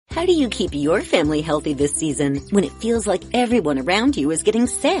How do you keep your family healthy this season when it feels like everyone around you is getting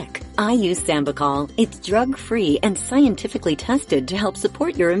sick? I use Sambucol. It's drug-free and scientifically tested to help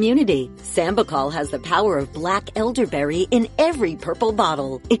support your immunity. Sambucol has the power of black elderberry in every purple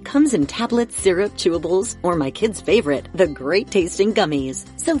bottle. It comes in tablets, syrup, chewables, or my kid's favorite, the great-tasting gummies.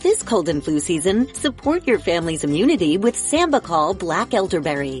 So this cold and flu season, support your family's immunity with Sambucol Black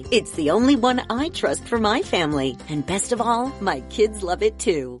Elderberry. It's the only one I trust for my family. And best of all, my kids love it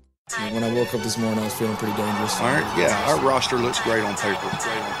too. When I woke up this morning, I was feeling pretty dangerous. All right, yeah, our roster looks great on paper.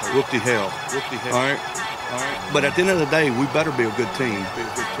 Whoop-de-hell. All right. But at the end of the day, we better be a good team.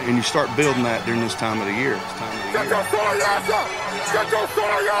 And you start building that during this time of the year. Get your sorry ass up! Get your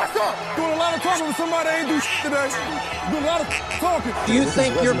sorry ass up! Doing a lot of talking with somebody that ain't do shit today. Doing a lot of talking. Do you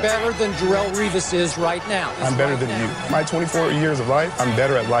think you're better than Jarrell Revis is right now? I'm better than you. My 24 years of life, I'm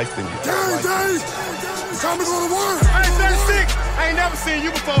better at life than you. James! Time to go to work! I ain't 36! I ain't never seen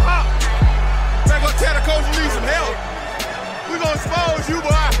you before, huh? Better go tell the coach you need some help. We gonna expose you, boy.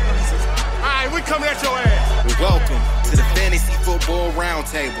 Alright, we coming at your ass. Welcome to the Fantasy Football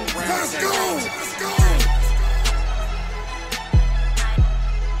Roundtable. Let's go! Let's go!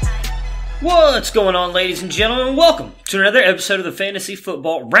 What's going on, ladies and gentlemen? Welcome to another episode of the Fantasy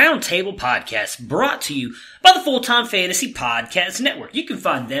Football Roundtable Podcast, brought to you by the Full-Time Fantasy Podcast Network. You can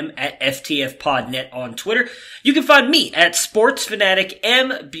find them at FTFPodNet on Twitter. You can find me at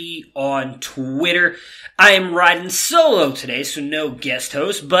SportsFanaticMB on Twitter. I am riding solo today, so no guest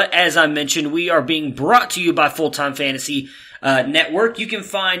host, but as I mentioned, we are being brought to you by Full-Time Fantasy Network. You can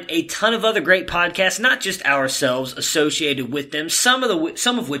find a ton of other great podcasts, not just ourselves, associated with them. Some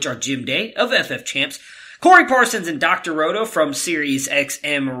of which are Jim Day of FF Champs, Corey Parsons and Dr. Roto from Sirius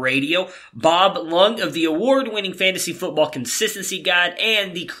XM Radio, Bob Lung of the award-winning Fantasy Football Consistency Guide,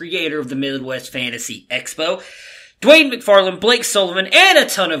 and the creator of the Midwest Fantasy Expo, Dwayne McFarland, Blake Sullivan, and a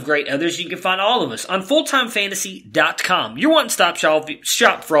ton of great others. You can find all of us on FullTimeFantasy.com, your one-stop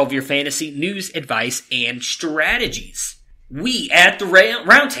shop for all of your fantasy news, advice, and strategies. We at the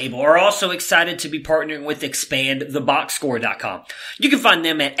Roundtable are also excited to be partnering with ExpandTheBoxScore.com. You can find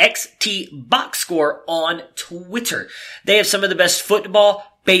them at XTBoxScore on Twitter. They have some of the best football,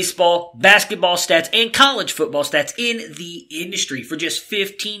 baseball, basketball stats, and college football stats in the industry for just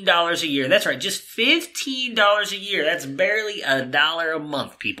 $15 a year. That's right, just $15 a year. That's barely $1 a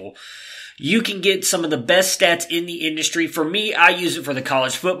month, people. You can get some of the best stats in the industry. For me, I use it for the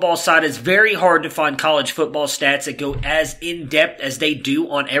college football side. It's very hard to find college football stats that go as in-depth as they do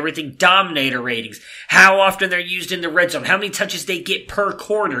on everything. Dominator ratings, how often they're used in the red zone, how many touches they get per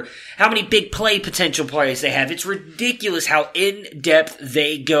quarter, how many big play potential plays they have. It's ridiculous how in-depth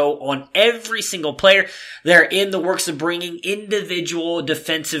they go on every single player. They're in the works of bringing individual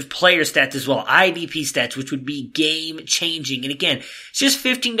defensive player stats as well, IDP stats, which would be game-changing. And again, it's just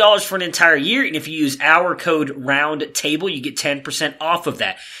 $15 for an entire year, and if you use our code ROUNDTABLE, you get 10% off of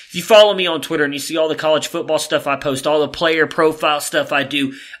that. If you follow me on Twitter and you see all the college football stuff I post, all the player profile stuff I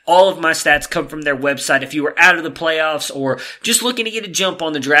do, all of my stats come from their website. If you were out of the playoffs or just looking to get a jump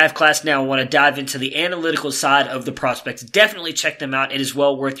on the draft class now and want to dive into the analytical side of the prospects, definitely check them out. It is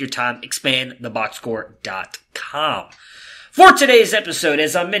well worth your time. ExpandTheBoxScore.com. For today's episode,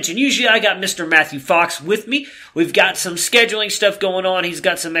 as I mentioned, usually I got Mr. Matthew Fox with me. We've got some scheduling stuff going on. He's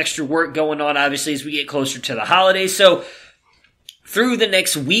got some extra work going on, obviously, as we get closer to the holidays. So through the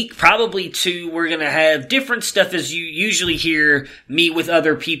next week, probably two, we're going to have different stuff as you usually hear me with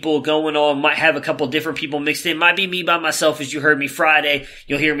other people going on. Might have a couple different people mixed in. Might be me by myself as you heard me Friday.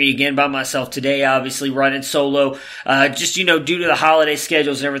 You'll hear me again by myself today, obviously running solo. Just, due to the holiday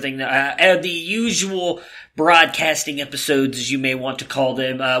schedules and everything. The usual broadcasting episodes, as you may want to call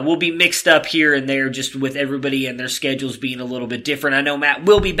them, will be mixed up here and there just with everybody and their schedules being a little bit different. I know Matt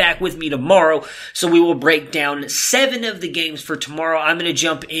will be back with me tomorrow, so we will break down 7 of the games for tomorrow. I'm going to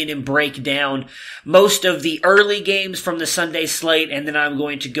jump in and break down most of the early games from the Sunday slate, and then I'm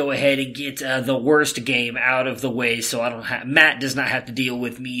going to go ahead and get the worst game out of the way so Matt does not have to deal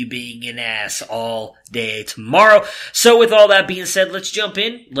with me being an ass all day tomorrow. So with all that being said, let's jump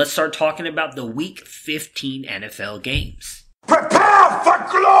in. Let's start talking about the Week 15 NFL games. Prepare for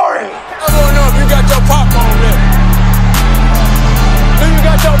glory! I wanna know if you got your popcorn ready. Do you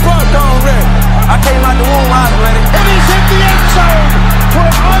got your popcorn ready? I came out the womb, I was ready. And he's hit the end zone for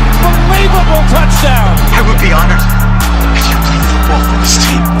an unbelievable touchdown. I would be honored if you played football for this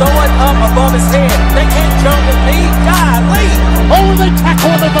team. Throw it up above his head. They can't jump with me. Golly! Oh, they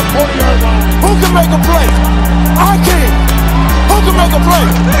tackle him at the 40-yard line. Who can make a play? I can. Who can make a play?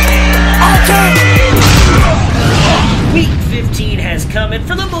 I can. Week 15 has coming,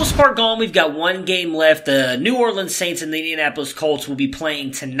 for the most part, gone. We've got one game left. The New Orleans Saints and the Indianapolis Colts will be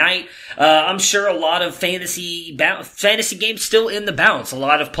playing tonight. I'm sure a lot of fantasy games still in the balance. A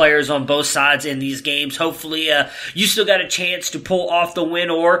lot of players on both sides in these games. Hopefully, you still got a chance to pull off the win,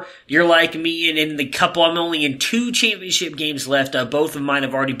 or you're like me and in the couple. I'm only in 2 championship games left. Both of mine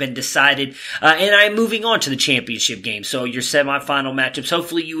have already been decided, and I'm moving on to the championship game. So your semifinal matchups,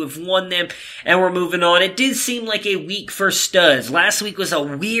 hopefully you have won them, and we're moving on. It did seem like a week for studs. Last week was a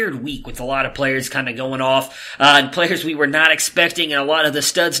weird week with a lot of players kind of going off, and players we were not expecting, and a lot of the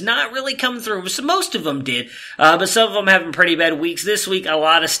studs not really coming through. So most of them did, but some of them having pretty bad weeks. This week, a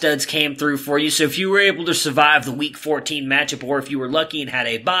lot of studs came through for you. So if you were able to survive the week 14 matchup, or if you were lucky and had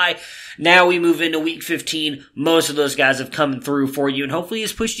a bye, now we move into week 15. Most of those guys have come through for you, and hopefully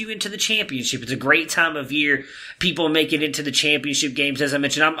it's pushed you into the championship. It's a great time of year. People make it into the championship games. As I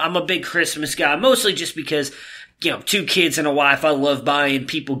mentioned, I'm a big Christmas guy, mostly just because, 2 kids and a wife. I love buying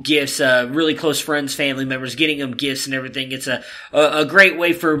people gifts, really close friends, family members, getting them gifts and everything. It's a great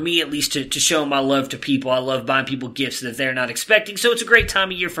way for me, at least, to show my love to people. I love buying people gifts that they're not expecting. So it's a great time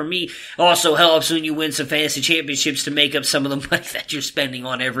of year for me. Also helps when you win some fantasy championships to make up some of the money that you're spending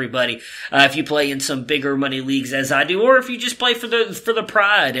on everybody. If you play in some bigger money leagues, as I do, or if you just play for the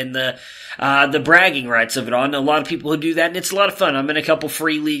pride and the bragging rights of it all. I know a lot of people who do that, and it's a lot of fun. I'm in a couple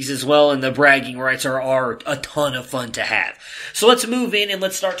free leagues as well, and the bragging rights are a ton of fun to have. So let's move in and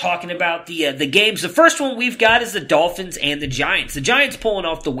let's start talking about the games. The first one we've got is the Dolphins and the Giants. The Giants pulling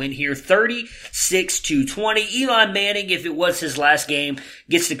off the win here, 36-20. Eli Manning, if it was his last game,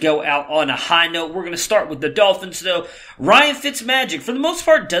 gets to go out on a high note. We're going to start with the Dolphins, though. Ryan Fitzmagic, for the most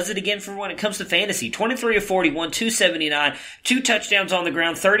part, does it again for when it comes to fantasy. 23 of 41, 279, 2 touchdowns on the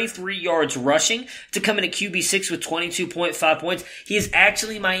ground, 33 yards rushing to come in at QB6 with 22.5 points. He is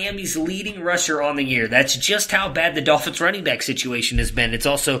actually Miami's leading rusher on the year. That's just how bad the Dolphins running back situation has been. It's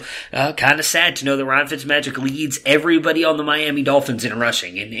also kind of sad to know that Ryan Fitzmagic leads everybody on the Miami Dolphins in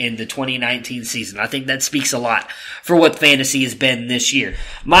rushing in the 2019 season. I think that speaks a lot for what fantasy has been this year.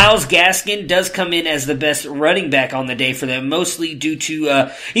 Myles Gaskin does come in as the best running back on the day for them, mostly due to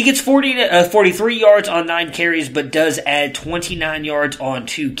he gets 43 yards on 9 carries, but does add 29 yards on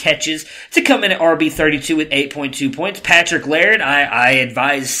 2 catches to come in at RB32 with 8.2 points. Patrick Laird, I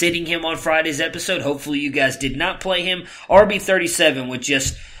advise sitting him on Friday's episode. Hopefully you guys did not play him. RB37 with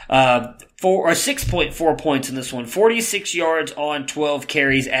just 6.4 points in this one. 46 yards on 12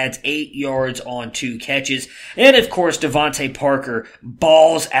 carries, adds 8 yards on 2 catches. And of course, Devontae Parker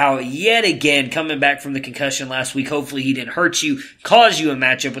balls out yet again, coming back from the concussion last week. Hopefully he didn't hurt you, cause you a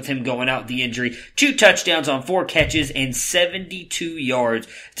matchup with him going out with the injury. 2 touchdowns on 4 catches and 72 yards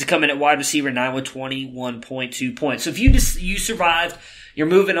to come in at wide receiver 9 with 21.2 points. So if you survived, you're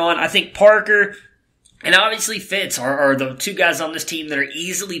moving on. I think Parker and obviously Fitz are the 2 guys on this team that are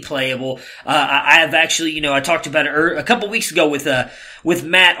easily playable. I have actually, I talked about it a couple weeks ago with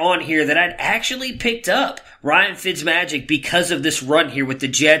Matt on here that I'd actually picked up Ryan Fitzmagic because of this run here with the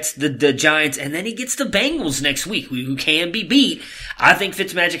Jets, the Giants, and then he gets the Bengals next week, who can be beat. I think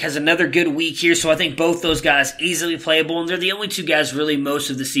Fitzmagic has another good week here, so I think both those guys easily playable, and they're the only 2 guys really most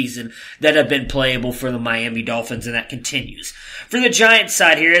of the season that have been playable for the Miami Dolphins, and that continues. For the Giants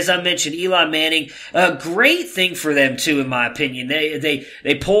side here, as I mentioned, Eli Manning, a great thing for them too, in my opinion. They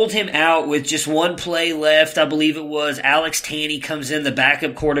pulled him out with just 1 play left, I believe it was. Alex Tanney comes in, the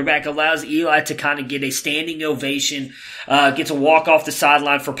backup quarterback, allows Eli to kind of get a standing ovation, gets a walk off the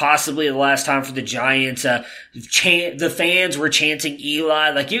sideline for possibly the last time for the Giants. The fans were chanting Eli.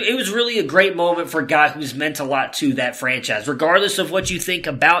 Like, it was really a great moment for a guy who's meant a lot to that franchise. Regardless of what you think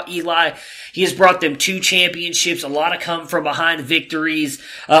about Eli, he has brought them 2 championships, a lot of come from behind victories,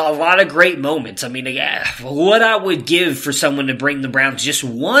 a lot of great moments. I mean, what I would give for someone to bring the Browns just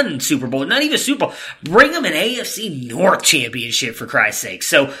 1 Super Bowl, not even Super Bowl, bring them an AFC North championship, for Christ's sake.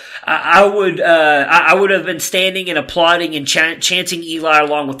 So I would have been standing and applauding and chanting Eli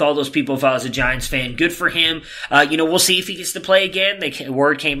along with all those people if I was a Giants fan. Good for him. We'll see if he gets to play again.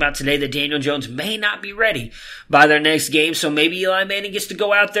 Word came out today that Daniel Jones may not be ready by their next game, so maybe Eli Manning gets to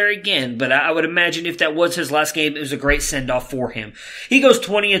go out there again. But I would imagine if that was his last game, it was a great send-off for him. He goes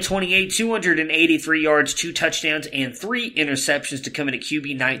 20 of 28, 283 yards, 2 touchdowns, and 3 interceptions to come in at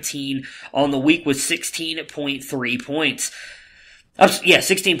QB 19 on the week with 16.3 points.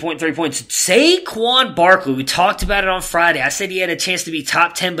 16.3 points. Saquon Barkley, we talked about it on Friday. I said he had a chance to be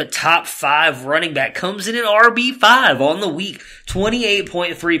top 10, but top 5 running back. Comes in at RB5 on the week.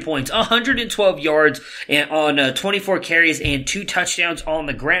 28.3 points, 112 yards and on 24 carries and 2 touchdowns on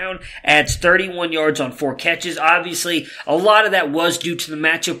the ground. Adds 31 yards on 4 catches. Obviously, a lot of that was due to the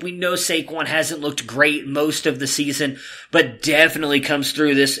matchup. We know Saquon hasn't looked great most of the season, but definitely comes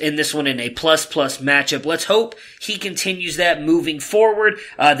through this one in a plus matchup. Let's hope he continues that moving forward.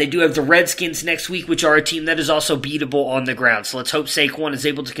 They do have the Redskins next week, which are a team that is also beatable on the ground. So let's hope Saquon is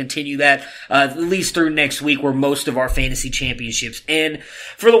able to continue that at least through next week, where most of our fantasy championships end.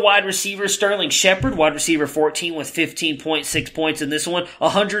 For the wide receiver, Sterling Shepard, wide receiver 14 with 15.6 points in this one,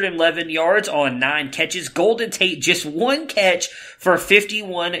 111 yards on 9 catches. Golden Tate, just 1 catch for a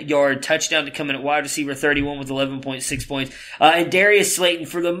 51-yard touchdown to come in at wide receiver 31 with 11.6 points. And Darius Slayton,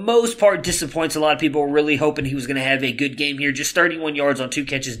 for the most part, disappoints. A lot of people were really hoping he was going to have a good game here. Just 31 yards on 2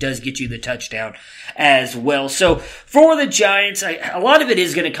 catches does get you the touchdown as well. So for the Giants, a lot of it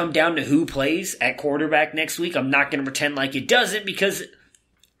is going to come down to who plays at quarterback next week. I'm not going to pretend like it doesn't, because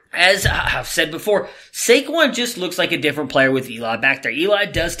as I've said before, Saquon just looks like a different player with Eli back there. Eli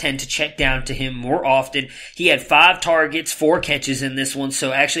does tend to check down to him more often. He had 5 targets, 4 catches in this one,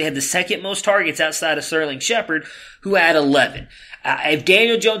 so actually had the second most targets outside of Sterling Shepard, who had 11. If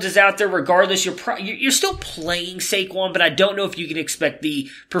Daniel Jones is out there, regardless, you're still playing Saquon, but I don't know if you can expect the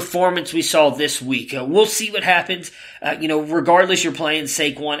performance we saw this week. We'll see what happens. Regardless, you're playing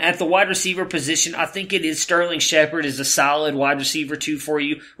Saquon. At the wide receiver position, I think it is Sterling Shepard is a solid wide receiver 2 for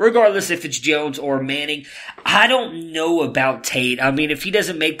you, regardless if it's Jones or Manning. I don't know about Tate. I mean, if he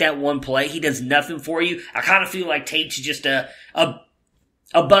doesn't make that one play, he does nothing for you. I kind of feel like Tate's just a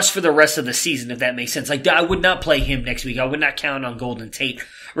bust for the rest of the season, if that makes sense. Like, I would not play him next week. I would not count on Golden Tate,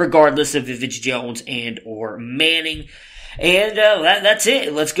 regardless of if it's Jones and or Manning. And that's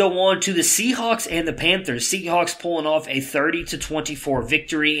it. Let's go on to the Seahawks and the Panthers. Seahawks pulling off a 30-24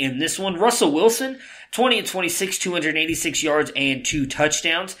 victory in this one. Russell Wilson, 20-26, 286 yards and 2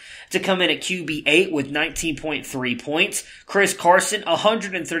 touchdowns to come in at QB8 with 19.3 points. Chris Carson,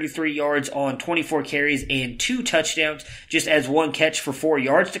 133 yards on 24 carries and 2 touchdowns, just as 1 catch for 4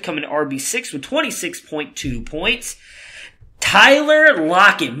 yards to come in at RB6 with 26.2 points. Tyler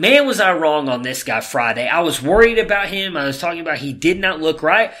Lockett. Man, was I wrong on this guy Friday. I was worried about him. I was talking about he did not look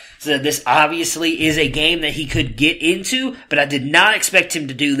right. So this obviously is a game that he could get into, but I did not expect him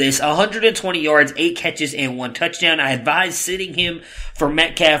to do this. 120 yards, 8 catches, and 1 touchdown. I advised sitting him for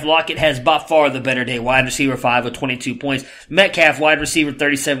Metcalf. Lockett has by far the better day. Wide receiver 5 with 22 points. Metcalf, wide receiver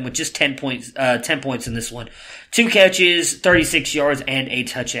 37 with just 10 points in this one. 2 catches, 36 yards, and a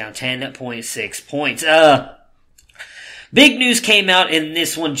touchdown. 10.6 points. Big news came out in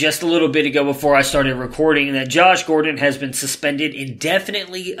this one just a little bit ago before I started recording that Josh Gordon has been suspended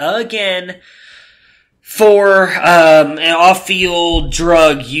indefinitely again for an off-field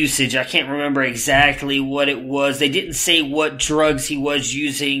drug usage. I can't remember exactly what it was. They didn't say what drugs he was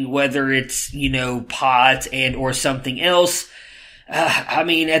using, whether it's, pot and or something else.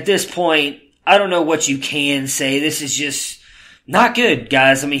 At this point, I don't know what you can say. This is just not good,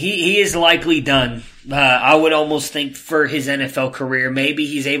 guys. He is likely done. I would almost think for his NFL career, maybe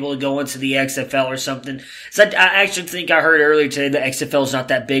he's able to go into the XFL or something. So I actually think I heard earlier today the XFL is not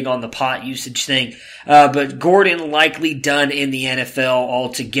that big on the pot usage thing. But Gordon likely done in the NFL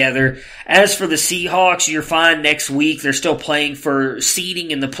altogether. As for the Seahawks, you're fine next week. They're still playing for seeding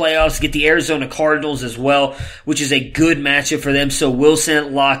in the playoffs. Get the Arizona Cardinals as well, which is a good matchup for them. So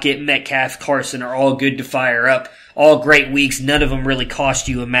Wilson, Lockett, Metcalf, Carson are all good to fire up. All great weeks. None of them really cost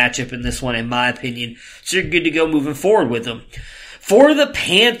you a matchup in this one, in my opinion. So you're good to go moving forward with them. For the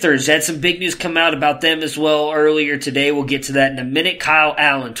Panthers, had some big news come out about them as well earlier today. We'll get to that in a minute. Kyle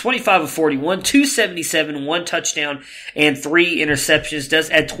Allen, 25 of 41, 277, 1 touchdown, and 3 interceptions. Does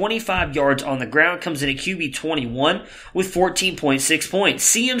add 25 yards on the ground. Comes in at QB 21 with 14.6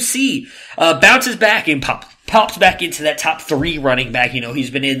 points. CMC bounces back and pops back into that top 3 running back.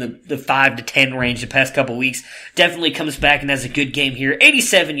 He's been in the 5 to 10 range the past couple weeks. Definitely comes back and has a good game here.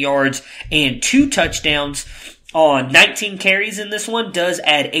 87 yards and 2 touchdowns on 19 carries in this one. Does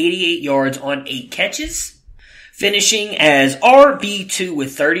add 88 yards on 8 catches. Finishing as RB2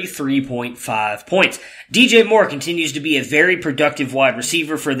 with 33.5 points. DJ Moore continues to be a very productive wide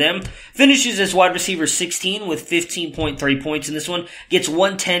receiver for them. Finishes as wide receiver 16 with 15.3 points in this one. Gets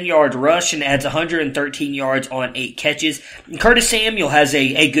 1 10-yard rush and adds 113 yards on 8 catches. And Curtis Samuel has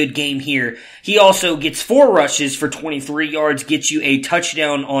a good game here. He also gets 4 rushes for 23 yards. Gets you a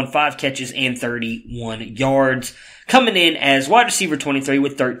touchdown on 5 catches and 31 yards. Coming in as wide receiver 23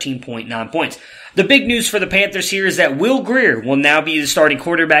 with 13.9 points. The big news for the Panthers here is that Will Grier will now be the starting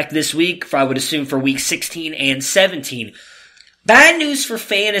quarterback this week, I would assume for week 16 and 17. Bad news for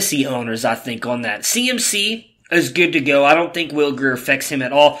fantasy owners, I think, on that. CMC is good to go. I don't think Will Grier affects him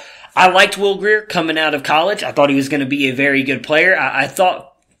at all. I liked Will Grier coming out of college. I thought he was going to be a very good player. I thought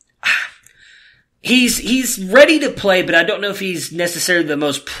he's ready to play, but I don't know if he's necessarily the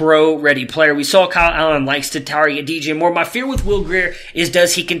most pro-ready player. We saw Kyle Allen likes to target DJ Moore. My fear with Will Grier is,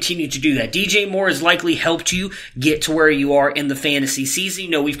 does he continue to do that? DJ Moore has likely helped you get to where you are in the fantasy season. You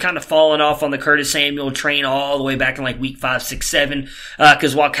know, we've kind of fallen off on the Curtis Samuel train all the way back in like week 5, 6, 7,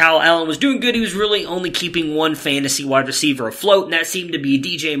 because while Kyle Allen was doing good, he was really only keeping one fantasy wide receiver afloat, and that seemed to be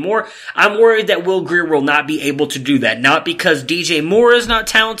DJ Moore. I'm worried that Will Grier will not be able to do that, not because DJ Moore is not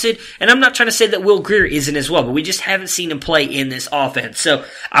talented, and I'm not trying to say that Will Grier isn't as well, but we just haven't seen him play in this offense. So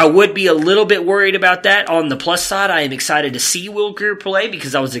I would be a little bit worried about that. On the plus side, I am excited to see Will Grier play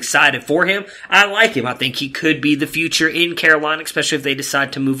because I was excited for him. I like him. I think he could be the future in Carolina, especially if they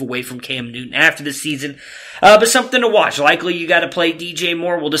decide to move away from Cam Newton after the season. But something to watch. Likely you got to play DJ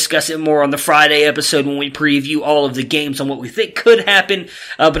Moore. We'll discuss it more on the Friday episode when we preview all of the games on what we think could happen.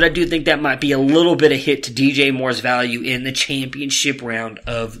 But I do think that might be a little bit of hit to DJ Moore's value in the championship round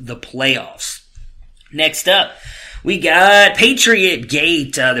of the playoffs. Next up, we got Patriot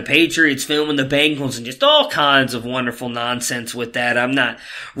Gate. The Patriots filming the Bengals and just all kinds of wonderful nonsense with that. I'm not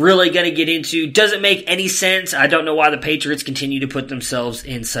really going to get into. Doesn't make any sense. I don't know why the Patriots continue to put themselves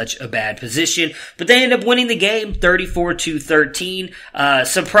in such a bad position. But they end up winning the game 34-13.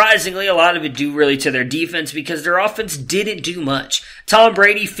 Surprisingly, a lot of it due really to their defense because their offense didn't do much. Tom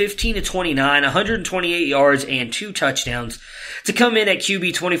Brady, 15-29, 128 yards and 2 touchdowns to come in at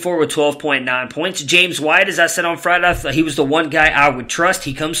QB 24 with 12.9 points. James White, as I said on Friday, I thought he was the one guy I would trust.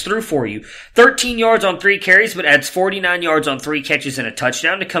 He comes through for you. 13 yards on 3 carries, but adds 49 yards on 3 catches and a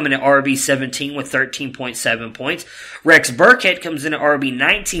touchdown to come in at RB 17 with 13.7 points. Rex Burkhead comes in at RB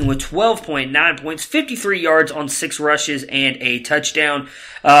 19 with 12.9 points, 53 yards on 6 rushes and a touchdown,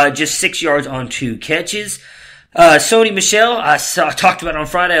 just 6 yards on 2 catches. Sony Michel, I talked about on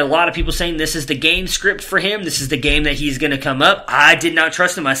Friday, a lot of people saying this is the game script for him. This is the game that he's going to come up. I did not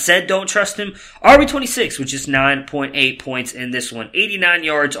trust him. I said don't trust him. RB26, which is 9.8 points in this one. 89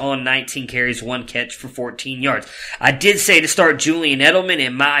 yards on 19 carries, 1 catch for 14 yards. I did say to start Julian Edelman,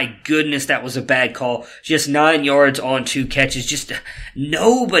 and my goodness, that was a bad call. Just 9 yards on 2 catches. Just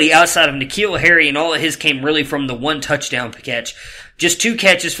nobody outside of N'Keal Harry, and all of his came really from the 1 touchdown catch. Just 2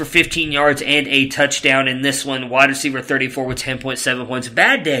 catches for 15 yards and a touchdown in this one. Wide receiver 34 with 10.7 points.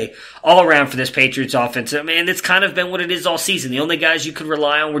 Bad day all around for this Patriots offense. I mean, it's kind of been what it is all season. The only guys you could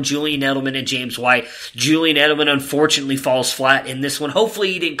rely on were Julian Edelman and James White. Julian Edelman unfortunately falls flat in this one.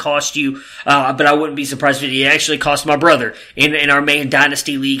 Hopefully he didn't cost you, but I wouldn't be surprised if he actually cost my brother in our main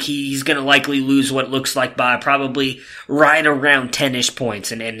Dynasty League. He's going to likely lose what it looks like by probably right around 10-ish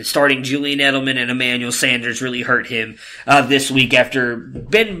points. And starting Julian Edelman and Emmanuel Sanders really hurt him this week after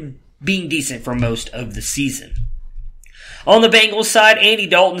being decent for most of the season. On the Bengals side, Andy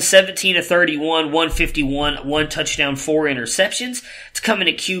Dalton, 17-31, 151, 1 touchdown, 4 interceptions. It's coming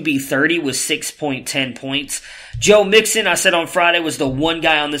at QB 30 with 6.10 points. Joe Mixon, I said on Friday, was the one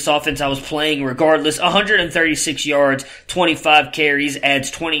guy on this offense I was playing regardless. 136 yards, 25 carries,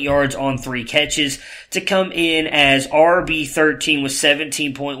 adds 20 yards on 3 catches to come in as RB13 with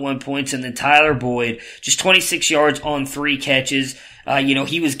 17.1 points. And then Tyler Boyd, just 26 yards on 3 catches.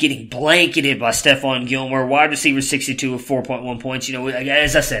 He was getting blanketed by Stephon Gilmore, wide receiver 62 with 4.1 points.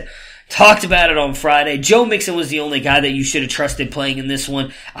 As I said, talked about it on Friday. Joe Mixon was the only guy that you should have trusted playing in this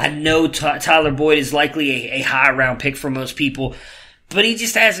one. I know Tyler Boyd is likely a high round pick for most people, but he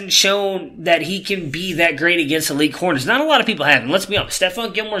just hasn't shown that he can be that great against elite corners. Not a lot of people have. And let's be honest,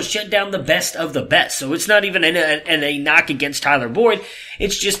 Stephon Gilmore's shut down the best of the best. So it's not even a knock against Tyler Boyd.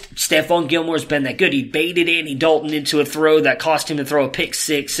 It's just Stephon Gilmore's been that good. He baited Andy Dalton into a throw that cost him to throw a pick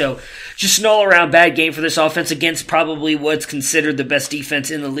 6. So just an all-around bad game for this offense against probably what's considered the best defense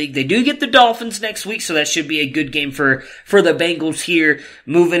in the league. They do get the Dolphins next week, so that should be a good game for the Bengals here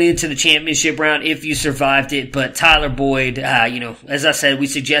moving into the championship round if you survived it. But Tyler Boyd, as I said, we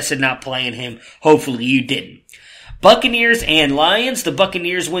suggested not playing him. Hopefully you didn't. Buccaneers and Lions. The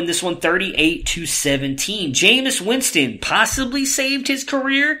Buccaneers win this one 38-17. Jameis Winston possibly saved his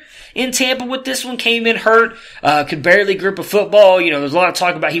career in Tampa with this one. Came in hurt, could barely grip a football. There's a lot of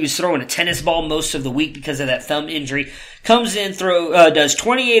talk about he was throwing a tennis ball most of the week because of that thumb injury. Comes in, does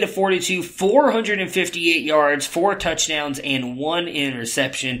 28-42, 458 yards, 4 touchdowns, and 1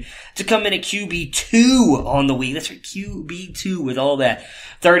 interception to come in at QB2 on the week. That's right, QB2 with all that.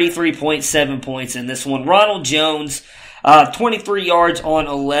 33.7 points in this one. Ronald Jones, 23 yards on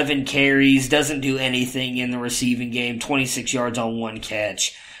 11 carries, doesn't do anything in the receiving game, 26 yards on 1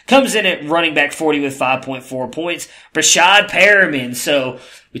 catch. Comes in at running back 40 with 5.4 points. Breshad Perriman. So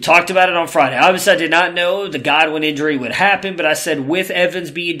we talked about it on Friday. Obviously, I did not know the Godwin injury would happen, but I said with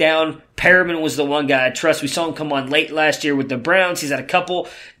Evans being down, Perriman was the one guy I trust. We saw him come on late last year with the Browns. He's had a couple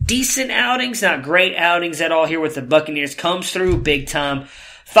decent outings, not great outings at all here with the Buccaneers. Comes through big time.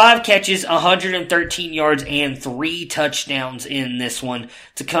 5 catches, 113 yards, and 3 touchdowns in this one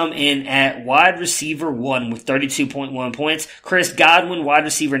to come in at wide receiver 1 with 32.1 points. Chris Godwin, wide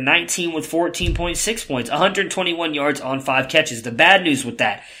receiver 19 with 14.6 points, 121 yards on 5 catches. The bad news with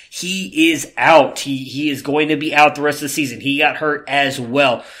that, he is out. He is going to be out the rest of the season. He got hurt as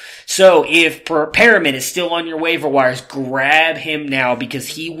well. So if Perriman is still on your waiver wires, grab him now because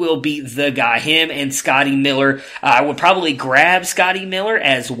he will be the guy. Him and Scotty Miller. I would probably grab Scotty Miller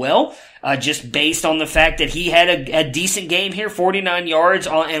as well, just based on the fact that he had a decent game here, 49 yards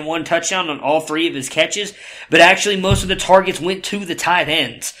and 1 touchdown on all 3 of his catches. But actually, most of the targets went to the tight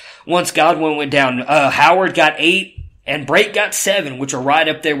ends. Once Godwin went down, Howard got 8 and Brake got 7, which are right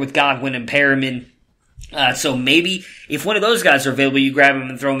up there with Godwin and Perriman. So maybe if one of those guys are available, you grab them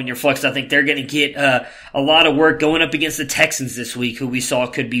and throw them in your flex. I think they're going to get a lot of work going up against the Texans this week, who we saw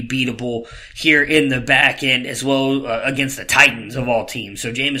could be beatable here in the back end, as well against the Titans of all teams.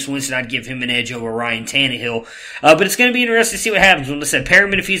 So Jameis Winston, I'd give him an edge over Ryan Tannehill. But it's going to be interesting to see what happens. When I said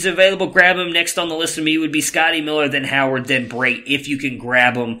Perriman, if he's available, grab him. Next on the list of me would be Scotty Miller, then Howard, then Brate, if you can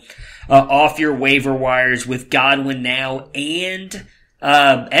grab him off your waiver wires with Godwin now and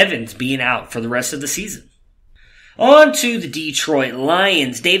Evans being out for the rest of the season. On to the Detroit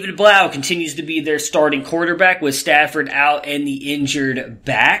Lions. David Blau continues to be their starting quarterback with Stafford out and the injured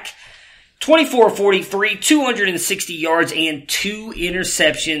back. 24-43, 260 yards and 2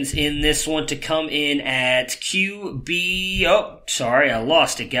 interceptions in this one to come in at QB. Oh, sorry, I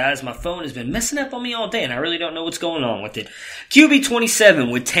lost it, guys. My phone has been messing up on me all day, and I really don't know what's going on with it. QB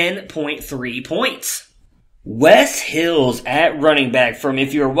 27 with 10.3 points. Wes Hills at running back from,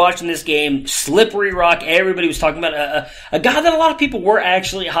 if you were watching this game, Slippery Rock. Everybody was talking about a guy that a lot of people were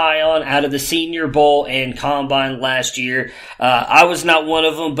actually high on out of the Senior Bowl and Combine last year. I was not one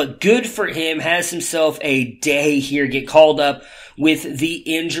of them, but good for him. Has himself a day here. Get called up with the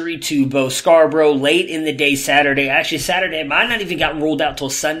injury to Bo Scarborough late in the day Saturday. Actually, Saturday might not even gotten ruled out till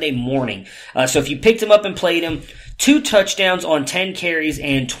Sunday morning. So if you picked him up and played him, 2 touchdowns on 10 carries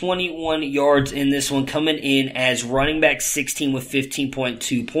and 21 yards in this one, coming in as running back 16 with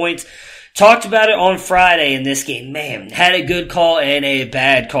 15.2 points. Talked about it on Friday in this game. Man, had a good call and a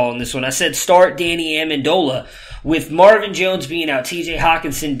bad call in this one. I said start Danny Amendola. With Marvin Jones being out, TJ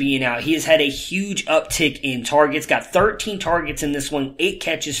Hawkinson being out, he has had a huge uptick in targets. Got 13 targets in this one, 8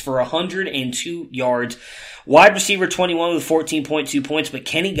 catches for 102 yards. Wide receiver 21 with 14.2 points, but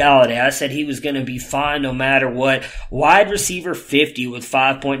Kenny Galladay, I said he was going to be fine no matter what. Wide receiver 50 with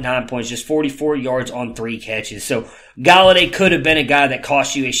 5.9 points, just 44 yards on 3 catches. So Galladay could have been a guy that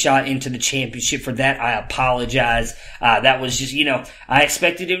cost you a shot into the championship. For that, I apologize. That was just, I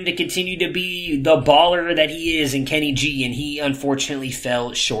expected him to continue to be the baller that he is in Kenny G, and he unfortunately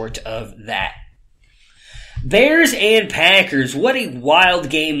fell short of that. Bears and Packers. What a wild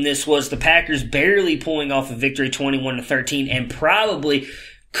game this was. The Packers barely pulling off a victory 21-13 and probably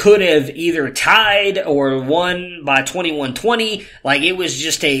could have either tied or won by 21-20. Like, it was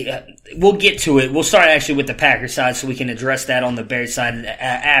just we'll get to it. We'll start actually with the Packers side so we can address that on the Bears side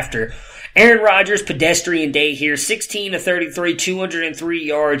after. Aaron Rodgers, pedestrian day here, 16-33, 203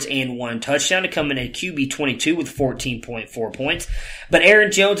 yards and 1 touchdown to come in at QB 22 with 14.4 points. But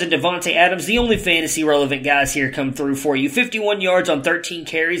Aaron Jones and Devontae Adams, the only fantasy relevant guys here, come through for you. 51 yards on 13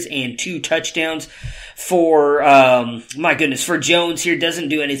 carries and 2 touchdowns for Jones here. Doesn't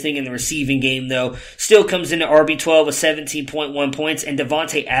do anything in the receiving game though. Still comes in at RB12 with 17.1 points. And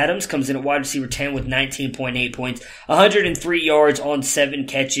Devontae Adams comes in at wide receiver 10 with 19.8 points. 103 yards on 7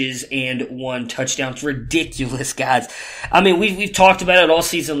 catches and 1 touchdown. It's ridiculous, guys. I mean, we've talked about it all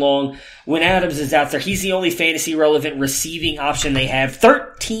season long. When Adams is out there, he's the only fantasy relevant receiving option they have.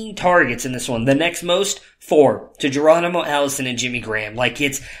 13 targets in this one. The next most, 4 to Geronimo Allison and Jimmy Graham.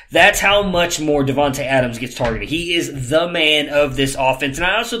 That's how much more Devontae Adams gets targeted. He is the man of this offense. And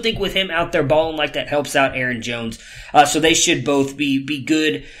I also think with him out there balling like that helps out Aaron Jones. So they should both be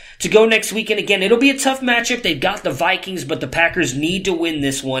good to go next weekend. Again, it'll be a tough matchup. They've got the Vikings, but the Packers need to win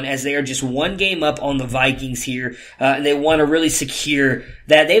this one as they are just 1 game up on the Vikings here. And they want to really secure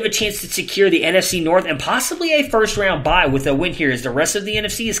that. They have a chance to secure the NFC North and possibly a first-round bye with a win here, as the rest of the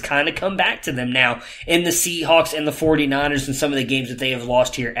NFC has kind of come back to them now in the Seahawks and the 49ers in some of the games that they have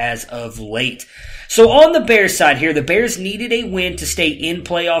lost here as of late. So on the Bears side here, the Bears needed a win to stay in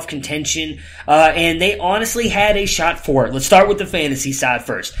playoff contention, and they honestly had a shot for it. Let's start with the fantasy side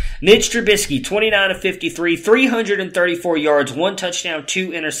first. Mitch Trubisky, 29 of 53, 334 yards, 1 touchdown, 2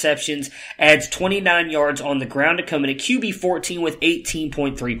 interceptions, adds 29 yards on the ground to come in at QB 14 with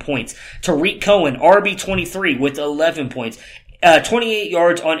 18.3 points. Tariq Cohen, RB 23 with 11 points. 28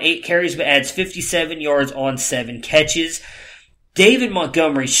 yards on 8 carries, but adds 57 yards on 7 catches. David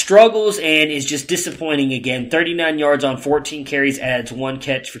Montgomery struggles and is just disappointing again. 39 yards on 14 carries, adds 1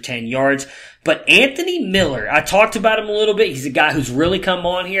 catch for 10 yards. But Anthony Miller, I talked about him a little bit. He's a guy who's really come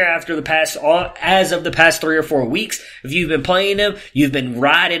on here as of the past 3 or 4 weeks. If you've been playing him, you've been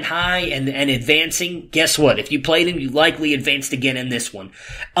riding high and advancing. Guess what? If you played him, you likely advanced again in this one.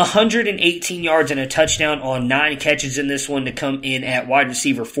 118 yards and a touchdown on 9 catches in this one to come in at wide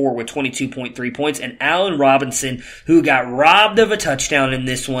receiver 4 with 22.3 points. And Allen Robinson, who got robbed of a touchdown in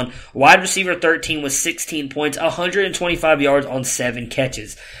this one, wide receiver 13 with 16 points, 125 yards on 7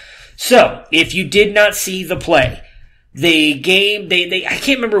 catches. So, if you did not see the play, the game, I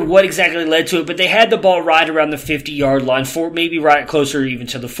can't remember what exactly led to it, but they had the ball right around the 50-yard line, maybe right closer even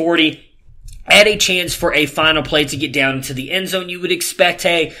to the 40. Had a chance for a final play to get down into the end zone. You would expect,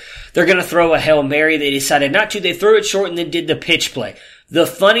 hey, they're going to throw a Hail Mary. They decided not to. They threw it short and then did the pitch play. The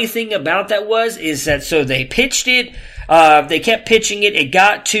funny thing about that is that so they pitched it, they kept pitching it, it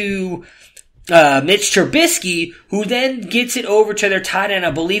got to Mitch Trubisky, who then gets it over to their tight end.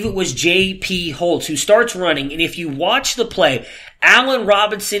 I believe it was J.P. Holtz, who starts running. And if you watch the play, Allen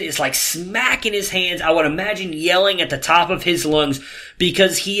Robinson is like smacking his hands. I would imagine yelling at the top of his lungs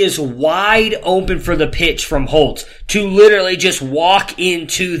because he is wide open for the pitch from Holtz to literally just walk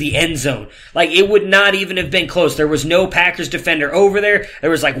into the end zone. Like, it would not even have been close. There was no Packers defender over there. There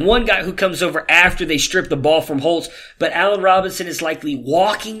was like one guy who comes over after they strip the ball from Holtz, but Allen Robinson is likely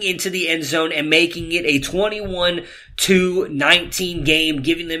walking into the end zone and making it a 21-19 game,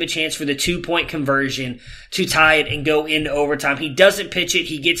 giving them a chance for the 2-point conversion to tie it and go into overtime. He doesn't pitch it.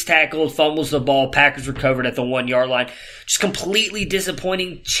 He gets tackled, fumbles the ball. Packers recovered at the 1-yard line. Just completely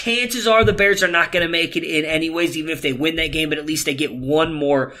disappointing. Chances are the Bears are not going to make it in anyways, even if they win that game, but at least they get one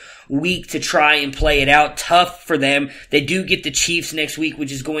more week to try and play it out. Tough for them. They do get the Chiefs next week,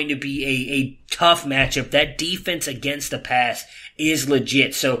 which is going to be a tough matchup. That defense against the pass is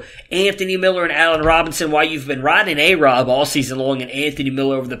legit. So Anthony Miller and Allen Robinson, while you've been riding A-Rob all season long and Anthony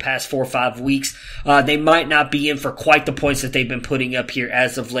Miller over the past 4 or 5 weeks, they might not be in for quite the points that they've been putting up here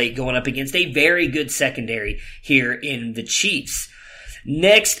as of late, going up against a very good secondary here in the Chiefs.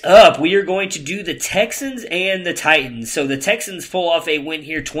 Next up, we are going to do the Texans and the Titans. So the Texans pull off a win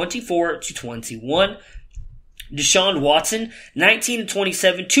here, 24-21. Deshaun Watson,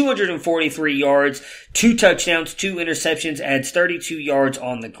 19-27, 243 yards, 2 touchdowns, 2 interceptions, adds 32 yards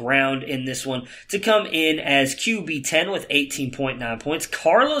on the ground in this one to come in as QB 10 with 18.9 points.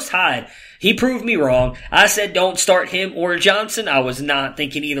 Carlos Hyde, he proved me wrong. I said don't start him or Johnson. I was not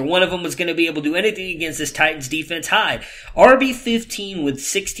thinking either one of them was going to be able to do anything against this Titans defense. Hyde, RB 15 with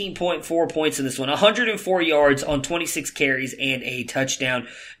 16.4 points in this one, 104 yards on 26 carries and a touchdown.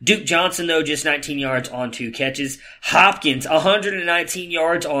 Duke Johnson, though, just 19 yards on 2 catches. Hopkins, 119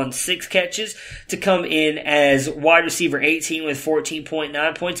 yards on 6 catches to come in as wide receiver 18 with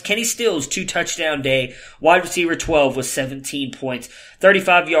 14.9 points. Kenny Stills, 2 touchdown day. Wide receiver 12 with 17 points.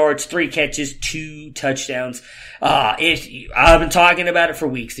 35 yards, 3 catches, 2 touchdowns. I've been talking about it for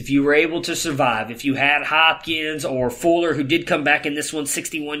weeks. If you were able to survive, if you had Hopkins or Fuller, who did come back in this one,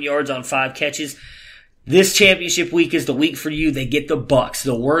 61 yards on 5 catches, this championship week is the week for you. They get the Bucs,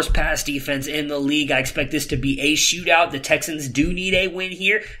 the worst pass defense in the league. I expect this to be a shootout. The Texans do need a win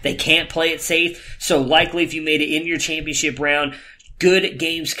here. They can't play it safe. So likely if you made it in your championship round, good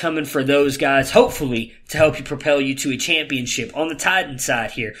games coming for those guys, hopefully, to help you propel you to a championship. On the Titans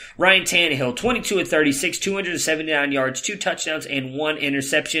side here, Ryan Tannehill, 22-36, 279 yards, 2 touchdowns, and 1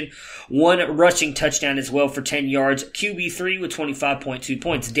 interception. 1 rushing touchdown as well for 10 yards. QB3 with 25.2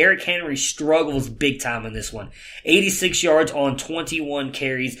 points. Derrick Henry struggles big time in this one. 86 yards on 21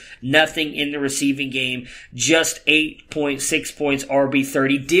 carries. Nothing in the receiving game. Just 8.6 points,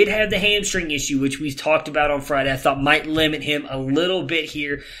 RB30. Did have the hamstring issue, which we talked about on Friday. I thought might limit him a little bit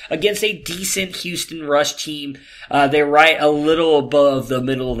here against a decent Houston rush team. They're right a little above the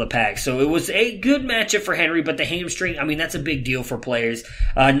middle of the pack. So it was a good matchup for Henry, but the hamstring, I mean, that's a big deal for players.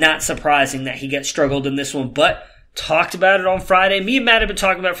 Not surprising that he got struggled in this one, but talked about it on Friday. Me and Matt have been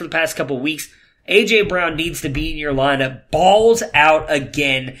talking about it for the past couple of weeks. A.J. Brown needs to be in your lineup. Balls out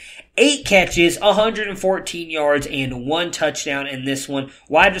again. 8 catches, 114 yards, and 1 touchdown in this one.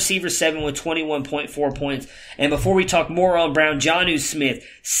 Wide receiver 7 with 21.4 points. And before we talk more on Brown, Jonnu Smith,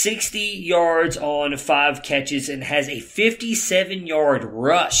 60 yards on 5 catches and has a 57-yard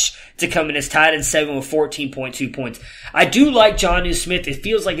rush to come in as tight end 7 with 14.2 points. I do like Jonnu Smith. It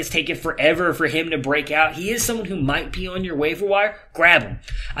feels like it's taken forever for him to break out. He is someone who might be on your waiver wire. Grab him.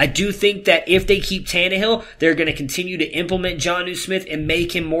 I do think that if they keep Tannehill, they're going to continue to implement Jonnu Smith and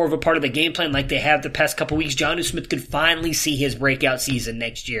make him more of a part of the game plan like they have the past couple weeks. Jonnu Smith could finally see his breakout season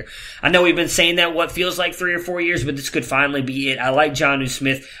next year. I know we've been saying that what feels like 3 or 4 years, but this could finally be it. I like Jonnu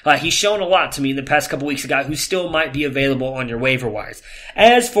Smith. He's shown a lot to me in the past couple weeks, a guy who still might be available on your waiver wires.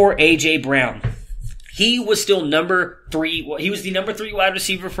 As for A.J. Brown, he was still number 3. Well, he was the number 3 wide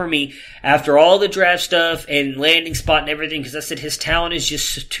receiver for me after all the draft stuff and landing spot and everything, because I said his talent is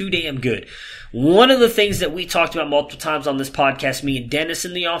just too damn good. One of the things that we talked about multiple times on this podcast, me and Dennis,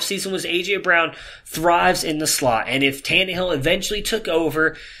 in the offseason was A.J. Brown thrives in the slot. And if Tannehill eventually took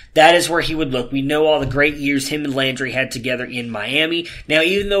over, that is where he would look. We know all the great years him and Landry had together in Miami. Now,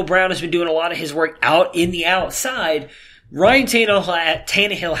 even though Brown has been doing a lot of his work out in the outside, Ryan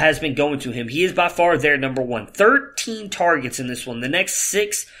Tannehill has been going to him. He is by far their number 1. 13 targets in this one. The next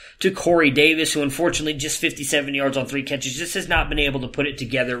 6 to Corey Davis, who unfortunately just 57 yards on 3 catches, just has not been able to put it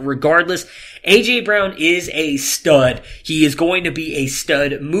together. Regardless, A.J. Brown is a stud. He is going to be a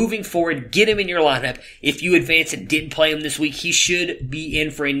stud moving forward. Get him in your lineup. If you advance and didn't play him this week, he should be in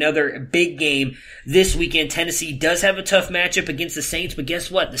for another big game this weekend. Tennessee does have a tough matchup against the Saints, but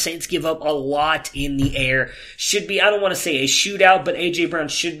guess what? The Saints give up a lot in the air. Should be, I don't want to say a shootout, but A.J. Brown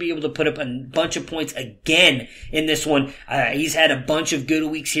should be able to put up a bunch of points again in this one. He's had a bunch of good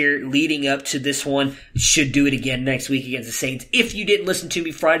weeks here leading up to this one. Should do it again next week against the Saints. If you didn't listen to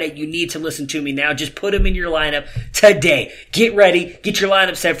me Friday, you need to listen to me now. Just put him in your lineup today. Get ready. Get your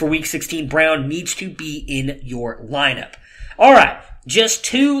lineup set for Week 16. Brown needs to be in your lineup. All right, just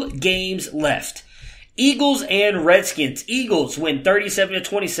 2 games left. Eagles and Redskins. Eagles win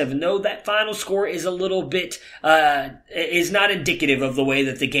 37-27. Though that final score is a little bit, is not indicative of the way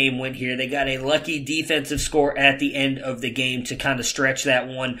that the game went here. They got a lucky defensive score at the end of the game to kind of stretch that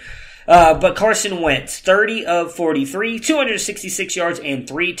one. But Carson Wentz, 30 of 43, 266 yards and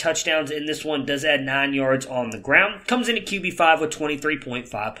 3 touchdowns in this one. Does add 9 yards on the ground. Comes in at QB5 with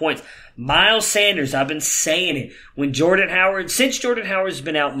 23.5 points. Miles Sanders, I've been saying it. Since Jordan Howard's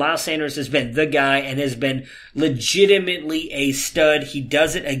been out, Miles Sanders has been the guy and has been legitimately a stud. He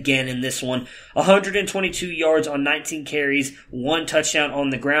does it again in this one. 122 yards on 19 carries, 1 touchdown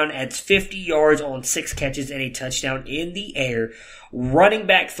on the ground, adds 50 yards on 6 catches and a touchdown in the air. Running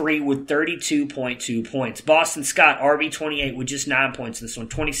back 3 with 32.2 points. Boston Scott, RB28 with just 9 points in this one.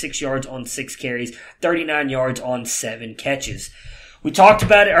 26 yards on 6 carries, 39 yards on 7 catches. I talked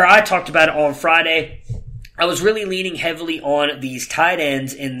about it on Friday. I was really leaning heavily on these tight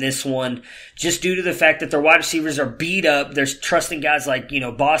ends in this one, just due to the fact that their wide receivers are beat up. They're trusting guys like,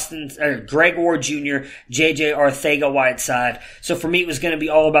 Greg Ward Jr., J.J. Arcega-Whiteside. So for me, it was going to be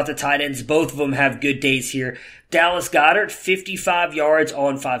all about the tight ends. Both of them have good days here. Dallas Goedert, 55 yards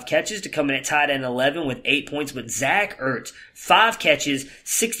on 5 catches to come in at tight end 11 with 8 points. But Zach Ertz, 5 catches,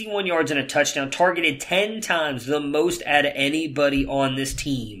 61 yards and a touchdown, targeted 10 times, the most out of anybody on this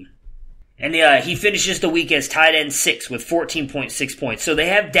team. And he finishes the week as tight end 6 with 14.6 points. So they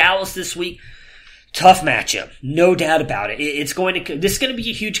have Dallas this week. Tough matchup, no doubt about it. This is going to be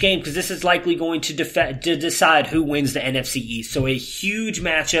a huge game because this is likely going to decide who wins the NFC East. So a huge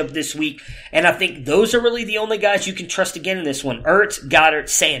matchup this week, and I think those are really the only guys you can trust again in this one. Ertz, Goddard,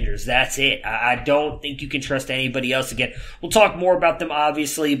 Sanders. That's it. I don't think you can trust anybody else again. We'll talk more about them,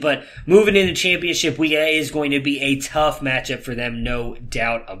 obviously, but moving into championship week is going to be a tough matchup for them, no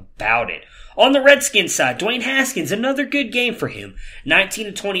doubt about it. On the Redskins side, Dwayne Haskins, another good game for him. 19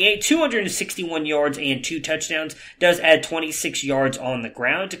 of 28, 261 yards and 2 touchdowns. Does add 26 yards on the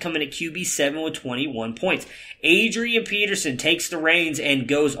ground to come in at QB7 with 21 points. Adrian Peterson takes the reins and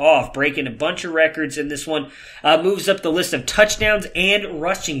goes off, breaking a bunch of records in this one. Moves up the list of touchdowns and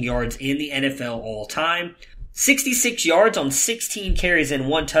rushing yards in the NFL all time. 66 yards on 16 carries and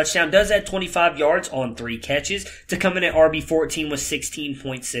 1 touchdown. Does add 25 yards on 3 catches to come in at RB14 with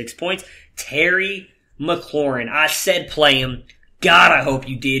 16.6 points. Terry McLaurin. I said play him. God, I hope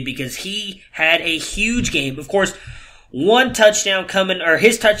you did, because he had a huge game. Of course, his touchdown coming on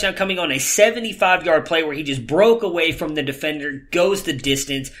a 75-yard play where he just broke away from the defender, goes the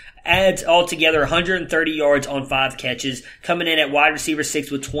distance, adds altogether 130 yards on 5 catches, coming in at wide receiver 6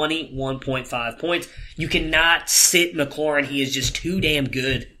 with 21.5 points. You cannot sit McLaurin. He is just too damn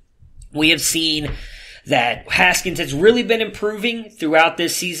good. We have seen that Haskins has really been improving throughout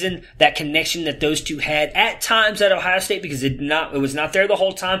this season. That connection that those two had at times at Ohio State, because it was not there the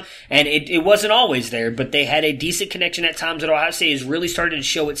whole time, and it wasn't always there, but they had a decent connection at times at Ohio State. Has really started to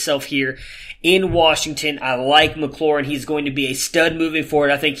show itself here in Washington. I like McLaurin. He's going to be a stud moving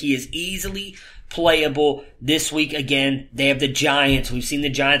forward. I think he is easily playable this week. Again, they have the Giants. We've seen the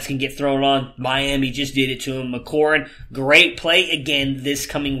Giants can get thrown on. Miami just did it to him. McLaurin, great play again this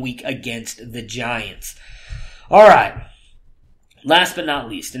coming week against the Giants. All right. Last but not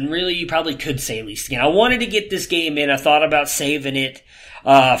least, and really you probably could say least again, I wanted to get this game in. I thought about saving it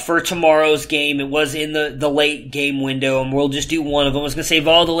for tomorrow's game. It was in the late game window, and we'll just do one of them. I was going to save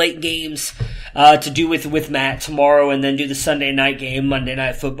all the late games to do with Matt tomorrow, and then do the Sunday night game, Monday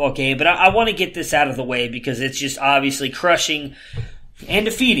night football game. But I want to get this out of the way because it's just obviously crushing and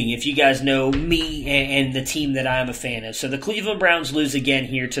defeating, if you guys know me and the team that I am a fan of. So the Cleveland Browns lose again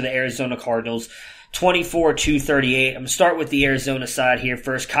here to the Arizona Cardinals, 24-38. I'm going to start with the Arizona side here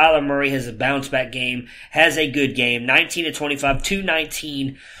first. Kyler Murray has a bounce-back game, has a good game, 19-25,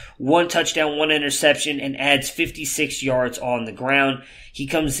 219, 1 touchdown, 1 interception, and adds 56 yards on the ground. He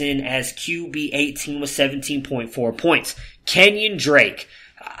comes in as QB 18 with 17.4 points. Kenyon Drake.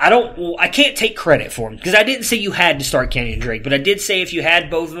 I can't take credit for him because I didn't say you had to start Kenyon Drake, but I did say if you had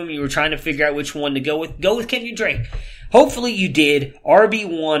both of them, you were trying to figure out which one to go with Kenyon Drake. Hopefully you did.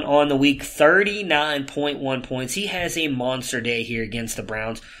 RB1 on the week, 39.1 points. He has a monster day here against the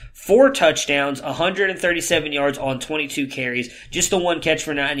Browns. 4 touchdowns, 137 yards on 22 carries. Just the 1 catch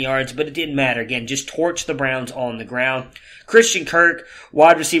for 9 yards, but it didn't matter. Again, just torched the Browns on the ground. Christian Kirk,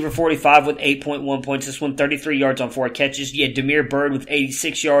 wide receiver 45 with 8.1 points. This one, 33 yards on 4 catches. You had Demir Bird with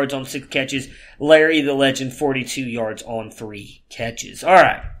 86 yards on 6 catches. Larry the Legend, 42 yards on 3 catches. All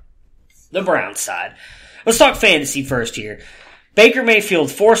right, the Browns side. Let's talk fantasy first here. Baker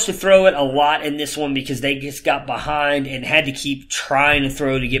Mayfield forced to throw it a lot in this one because they just got behind and had to keep trying to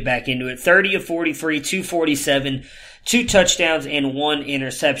throw to get back into it. 30 of 43, 247, 2 touchdowns and 1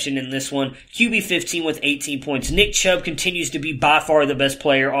 interception in this one. QB 15 with 18 points. Nick Chubb continues to be by far the best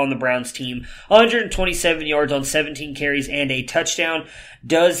player on the Browns team. 127 yards on 17 carries and a touchdown.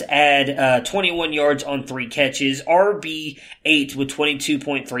 Does add 21 yards on 3 catches. RB8 with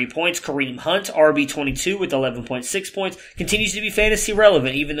 22.3 points. Kareem Hunt, RB22 with 11.6 points. Continues to be fantasy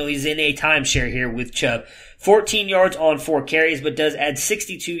relevant even though he's in a timeshare here with Chubb. 14 yards on 4 carries, but does add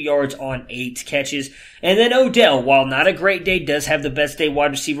 62 yards on 8 catches. And then Odell, while not a great day, does have the best day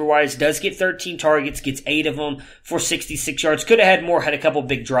wide receiver-wise, does get 13 targets, gets 8 of them for 66 yards. Could have had more, had a couple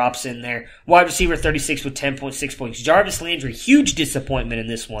big drops in there. Wide receiver 36 with 10.6 points. Jarvis Landry, huge disappointment in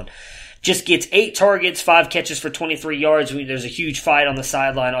this one. Just gets 8 targets, 5 catches for 23 yards. There's a huge fight on the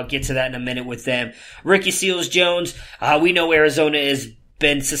sideline. I'll get to that in a minute with them. Ricky Seals-Jones, we know Arizona is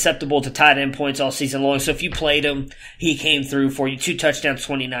been susceptible to tight end points all season long. So if you played him, he came through for you. 2 touchdowns,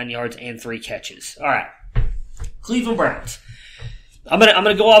 29 yards, and 3 catches. All right. Cleveland Browns. I'm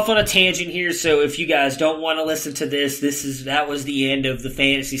gonna go off on a tangent here. So if you guys don't want to listen to this, that was the end of the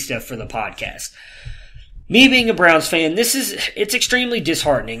fantasy stuff for the podcast. Me being a Browns fan, it's extremely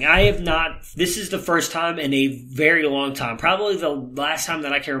disheartening. This is the first time in a very long time, probably the last time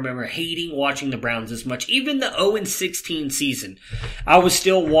that I can remember hating watching the Browns this much. Even the 0-16 season, I was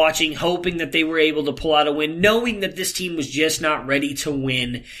still watching, hoping that they were able to pull out a win, knowing that this team was just not ready to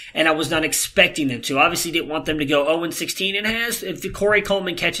win, and I was not expecting them to. Obviously didn't want them to go 0-16, and if Corey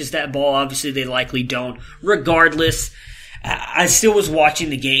Coleman catches that ball, obviously they likely don't. Regardless, I still was watching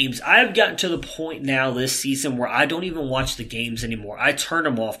the games. I've gotten to the point now this season where I don't even watch the games anymore. I turn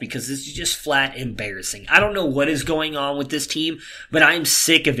them off because this is just flat embarrassing. I don't know what is going on with this team, but I'm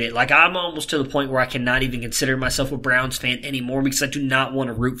sick of it. Like, I'm almost to the point where I cannot even consider myself a Browns fan anymore because I do not want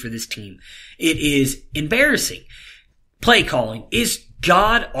to root for this team. It is embarrassing. Play calling is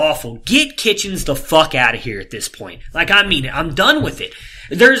god awful. Get Kitchens the fuck out of here at this point. Like, I mean it. I'm done with it.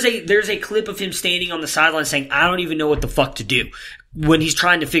 There's a clip of him standing on the sideline saying, I don't even know what the fuck to do, when he's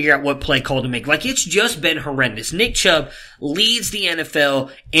trying to figure out what play call to make. Like, it's just been horrendous. Nick Chubb leads the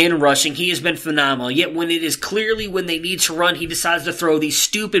NFL in rushing. He has been phenomenal. Yet when it is clearly when they need to run, he decides to throw these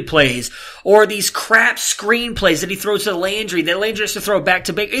stupid plays or these crap screen plays that he throws to Landry. That Landry has to throw back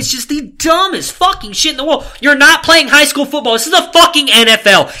to Baker. It's just the dumbest fucking shit in the world. You're not playing high school football. This is the fucking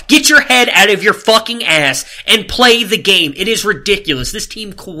NFL. Get your head out of your fucking ass and play the game. It is ridiculous. This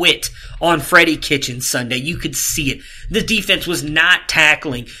team quit on Freddie Kitchens Sunday. You could see it. The defense was not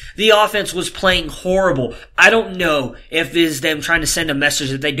tackling. The offense was playing horrible. I don't know if it is them trying to send a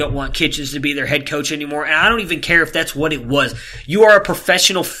message that they don't want Kitchens to be their head coach anymore, and I don't even care if that's what it was. You are a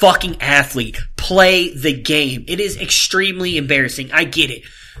professional fucking athlete. play the game. It is extremely embarrassing. I get it.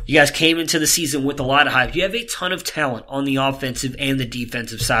 You guys came into the season with a lot of hype. You have a ton of talent on the offensive and the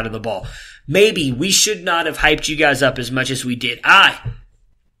defensive side of the ball. Maybe we should not have hyped you guys up as much as we did. I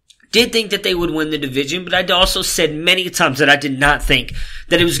did think that they would win the division, but I'd also said many times that I did not think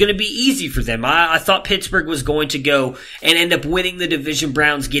that it was going to be easy for them. I thought Pittsburgh was going to go and end up winning the division,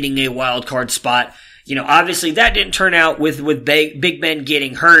 Browns getting a wild card spot. Obviously that didn't turn out with Big Ben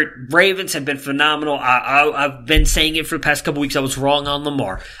getting hurt. Ravens have been phenomenal. I've been saying it for the past couple weeks. I was wrong on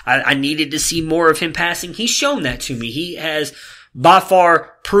Lamar. I needed to see more of him passing. He's shown that to me. He has by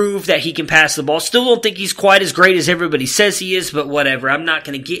far proved that he can pass the ball. Still don't think he's quite as great as everybody says he is, but whatever. I'm not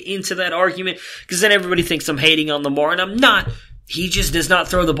going to get into that argument because then everybody thinks I'm hating on Lamar, and I'm not. He just does not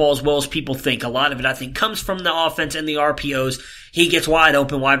throw the ball as well as people think. A lot of it, I think, comes from the offense and the RPOs. He gets wide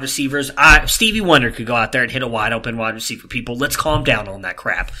open wide receivers. Stevie Wonder could go out there and hit a wide open wide receiver. People, let's calm down on that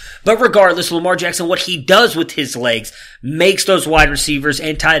crap. But regardless, Lamar Jackson, what he does with his legs makes those wide receivers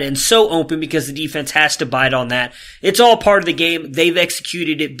and tight ends so open because the defense has to bite on that. It's all part of the game. They've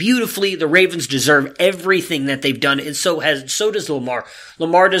executed it beautifully. The Ravens deserve everything that they've done, and so does Lamar.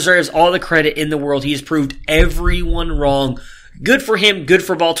 Lamar deserves all the credit in the world. He has proved everyone wrong. Good for him, good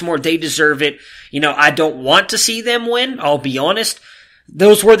for Baltimore. They deserve it. I don't want to see them win, I'll be honest.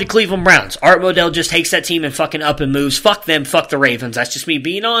 Those were the Cleveland Browns. Art Modell just takes that team and fucking up and moves. Fuck them, fuck the Ravens. That's just me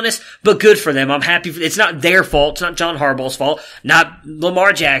being honest, but good for them. I'm happy. It's not their fault. It's not John Harbaugh's fault. Not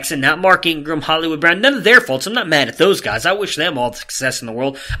Lamar Jackson, not Mark Ingram, Hollywood Brown. None of their faults. I'm not mad at those guys. I wish them all the success in the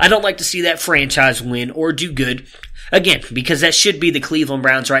world. I don't like to see that franchise win or do good. Again, because that should be the Cleveland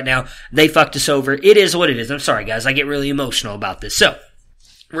Browns right now. They fucked us over. It is what it is. I'm sorry, guys. I get really emotional about this. So,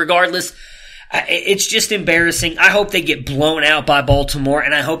 regardless, it's just embarrassing. I hope they get blown out by Baltimore,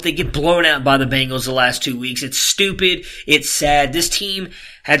 and I hope they get blown out by the Bengals the last 2 weeks. It's stupid. It's sad. This team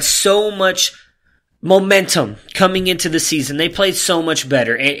had so much momentum coming into the season. They played so much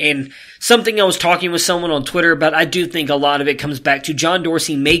better. And something I was talking with someone on Twitter about, I do think a lot of it comes back to John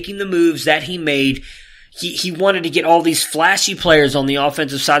Dorsey making the moves that he made. He wanted to get all these flashy players on the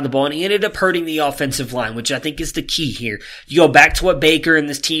offensive side of the ball, and he ended up hurting the offensive line, which I think is the key here. You go back to what Baker and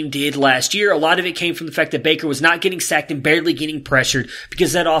this team did last year. A lot of it came from the fact that Baker was not getting sacked and barely getting pressured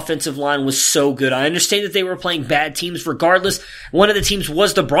because that offensive line was so good. I understand that they were playing bad teams regardless. One of the teams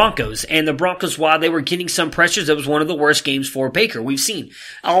was the Broncos, and the Broncos, while they were getting some pressures, that was one of the worst games for Baker. We've seen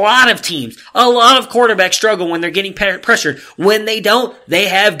a lot of teams, a lot of quarterbacks struggle when they're getting pressured. When they don't, they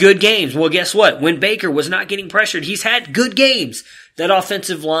have good games. Well, guess what? When Baker was not getting pressured, he's had good games. That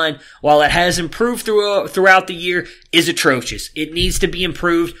offensive line, while it has improved throughout the year, is atrocious. It needs to be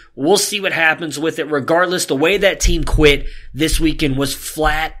improved. We'll see what happens with it. Regardless, the way that team quit this weekend was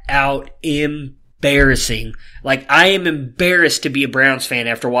flat out embarrassing. Like, I am embarrassed to be a Browns fan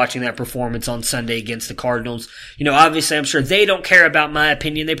after watching that performance on Sunday against the Cardinals. Obviously, I'm sure they don't care about my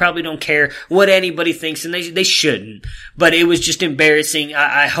opinion. They probably don't care what anybody thinks, and they shouldn't. But it was just embarrassing.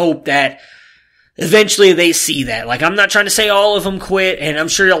 I hope that eventually they see that. Like, I'm not trying to say all of them quit, and I'm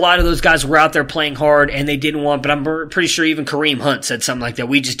sure a lot of those guys were out there playing hard and they didn't want, but I'm pretty sure even Kareem Hunt said something like that.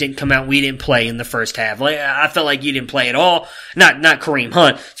 We just didn't come out, we didn't play in the first half. Like, I felt like you didn't play at all. Not Kareem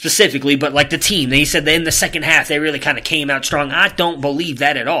Hunt specifically, but like the team. He said that in the second half they really kind of came out strong. I don't believe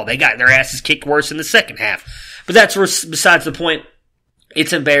that at all. They got their asses kicked worse in the second half. But that's besides the point.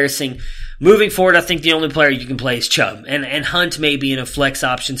 It's embarrassing. Moving forward, I think the only player you can play is Chubb. And Hunt may be in a flex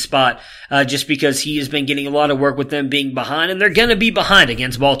option spot just because he has been getting a lot of work with them being behind, and they're going to be behind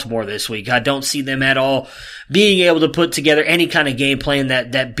against Baltimore this week. I don't see them at all being able to put together any kind of game plan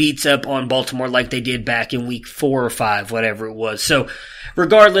that beats up on Baltimore like they did back in week 4 or 5, whatever it was. So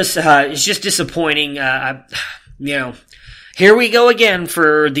regardless, it's just disappointing. Here we go again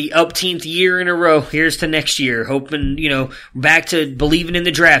for the upteenth year in a row. Here's to next year. Hoping, back to believing in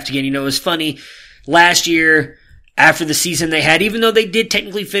the draft again. It was funny. Last year, after the season they had, even though they did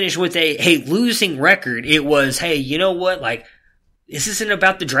technically finish with a losing record, it was, hey, you know what? Like, this isn't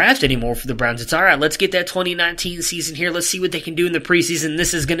about the draft anymore for the Browns. It's all right. Let's get that 2019 season here. Let's see what they can do in the preseason.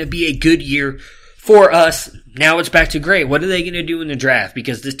 This is going to be a good year for us. Now it's back to great. What are they going to do in the draft?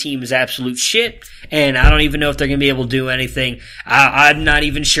 Because this team is absolute shit, and I don't even know if they're going to be able to do anything. I'm not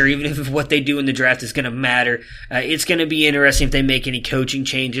even sure, even if what they do in the draft is going to matter. It's going to be interesting if they make any coaching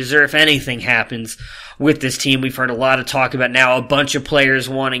changes or if anything happens with this team. We've heard a lot of talk about now a bunch of players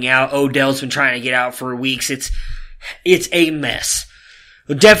wanting out. Odell's been trying to get out for weeks. It's a mess.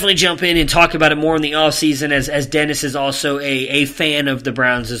 We'll definitely jump in and talk about it more in the offseason as Dennis is also a fan of the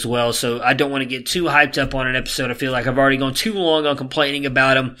Browns as well. So I don't want to get too hyped up on an episode. I feel like I've already gone too long on complaining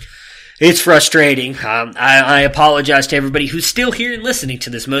about them. It's frustrating. I apologize to everybody who's still here and listening to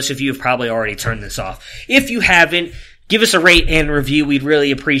this. Most of you have probably already turned this off. If you haven't, give us a rate and review. We'd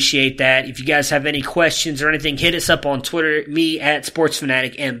really appreciate that. If you guys have any questions or anything, hit us up on Twitter, me at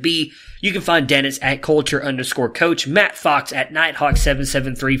SportsFanaticMB. You can find Dennis at Culture_Coach, Matt Fox at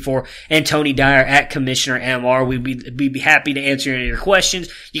Nighthawk7734, and Tony Dyer at Commissioner MR. We'd be happy to answer any of your questions.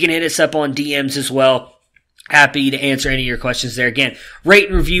 You can hit us up on DMs as well. Happy to answer any of your questions there. Again, rate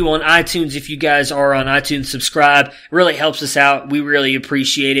and review on iTunes. If you guys are on iTunes, subscribe. It really helps us out. We really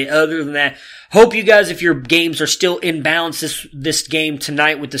appreciate it. Other than that, hope you guys, if your games are still in balance this game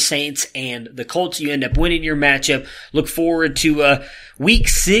tonight with the Saints and the Colts, you end up winning your matchup. Look forward to Week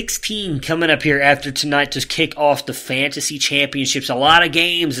 16 coming up here after tonight to kick off the Fantasy Championships. A lot of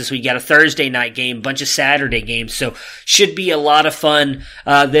games this week. Got a Thursday night game, a bunch of Saturday games. So should be a lot of fun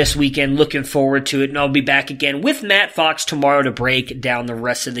this weekend. Looking forward to it. And I'll be back again with Matt Fox tomorrow to break down the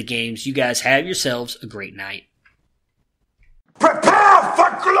rest of the games. You guys have yourselves a great night. Prepare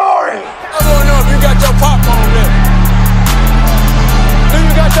for glory! I don't know if you got your popcorn ready. Do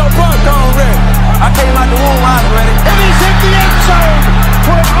you got your popcorn ready? I came out the womb, I was ready. And he's hit the end zone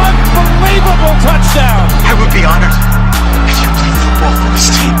for an unbelievable touchdown. I would be honored if you played football for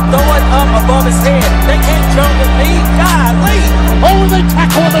this team. Throw it up above his head. They can't jump with me. Golly. Oh, they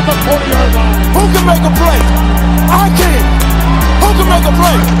tackle him at the 40-yard line. Who can make a